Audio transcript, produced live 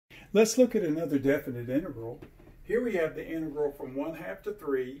Let's look at another definite integral. Here we have the integral from 1/2 to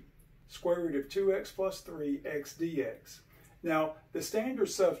 3, square root of 2x plus 3x dx. Now, the standard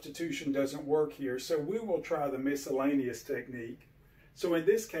substitution doesn't work here, so we will try the miscellaneous technique. So in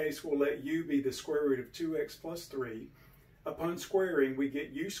this case, we'll let u be the square root of 2x plus 3. Upon squaring, we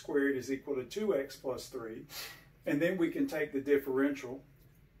get u squared is equal to 2x plus 3. And then we can take the differential.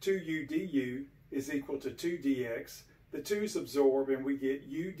 2u du is equal to 2 dx. The 2's absorb and we get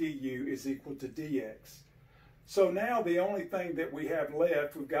u du is equal to dx. So now the only thing that we have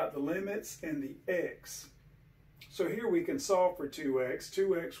left, we've got the limits and the x. So here we can solve for 2x.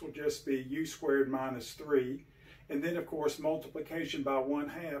 2x will just be u squared minus 3. And then of course multiplication by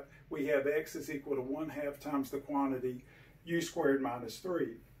 1/2, we have x is equal to 1/2 times the quantity u squared minus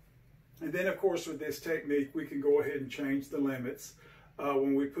 3. And then of course with this technique we can go ahead and change the limits.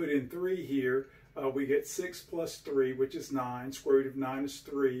 When we put in 3 here, we get 6 plus 3, which is 9. Square root of 9 is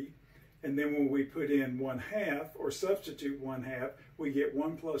 3. And then when we put in 1/2, or substitute 1/2, we get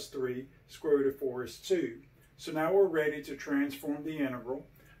 1 plus 3. Square root of 4 is 2. So now we're ready to transform the integral.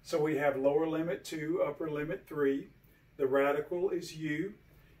 So we have lower limit 2, upper limit 3. The radical is u.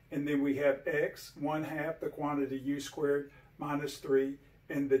 And then we have x, 1/2, the quantity u squared minus 3.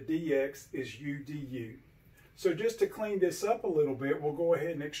 And the dx is u du. So just to clean this up a little bit, we'll go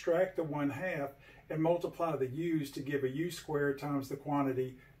ahead and extract the 1/2 and multiply the u's to give a u squared times the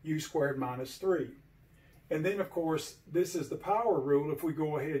quantity u squared minus 3. And then of course, this is the power rule if we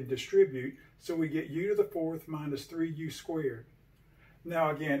go ahead and distribute. So we get u to the 4th minus 3u squared. Now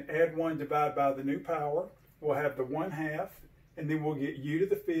again, add 1 divided by the new power. We'll have the 1/2, and then we'll get u to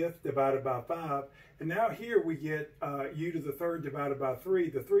the 5th divided by 5. And now here we get u to the 3rd divided by 3.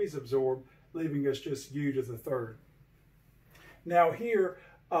 The 3's absorbed, leaving us just u to the 3rd. Now here,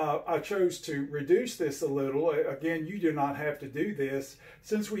 I chose to reduce this a little. Again, you do not have to do this.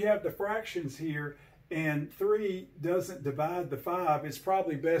 Since we have the fractions here and 3 doesn't divide the 5, it's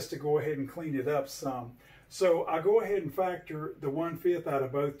probably best to go ahead and clean it up some. So I go ahead and factor the 1/5 out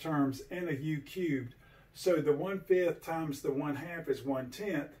of both terms and a u cubed. So the 1/5 times the 1/2 is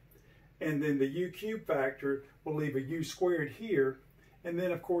 1/10. And then the u cubed factor will leave a u squared here. And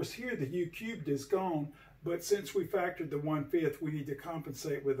then of course here the u cubed is gone, but since we factored the 1/5, we need to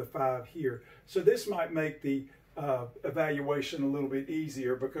compensate with a 5 here. So this might make the evaluation a little bit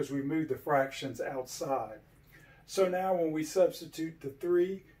easier because we moved the fractions outside. So now when we substitute the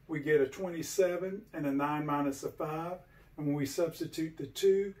 3, we get a 27 and a 9 minus a 5. And when we substitute the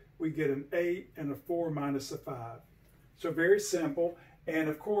 2, we get an 8 and a 4 minus a 5. So very simple. And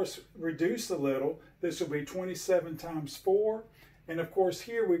of course, reduce a little. This will be 27 times 4. And of course,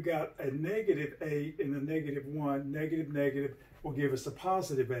 here we've got a negative 8 and a negative 1. Negative, negative will give us a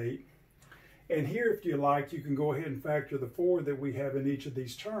positive 8. And here, if you like, you can go ahead and factor the 4 that we have in each of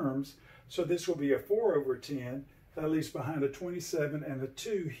these terms. So this will be a 4 over 10. That leaves behind a 27 and a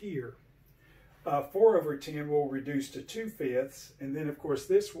 2 here. 4 over 10 will reduce to 2/5. And then, of course,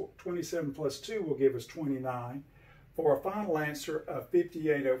 this 27 plus 2 will give us 29 for a final answer of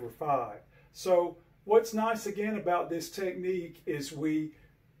 58 over 5. So what's nice again about this technique is we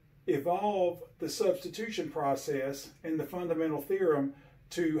evolve the substitution process and the fundamental theorem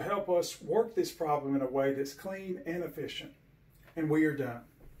to help us work this problem in a way that's clean and efficient. And we are done.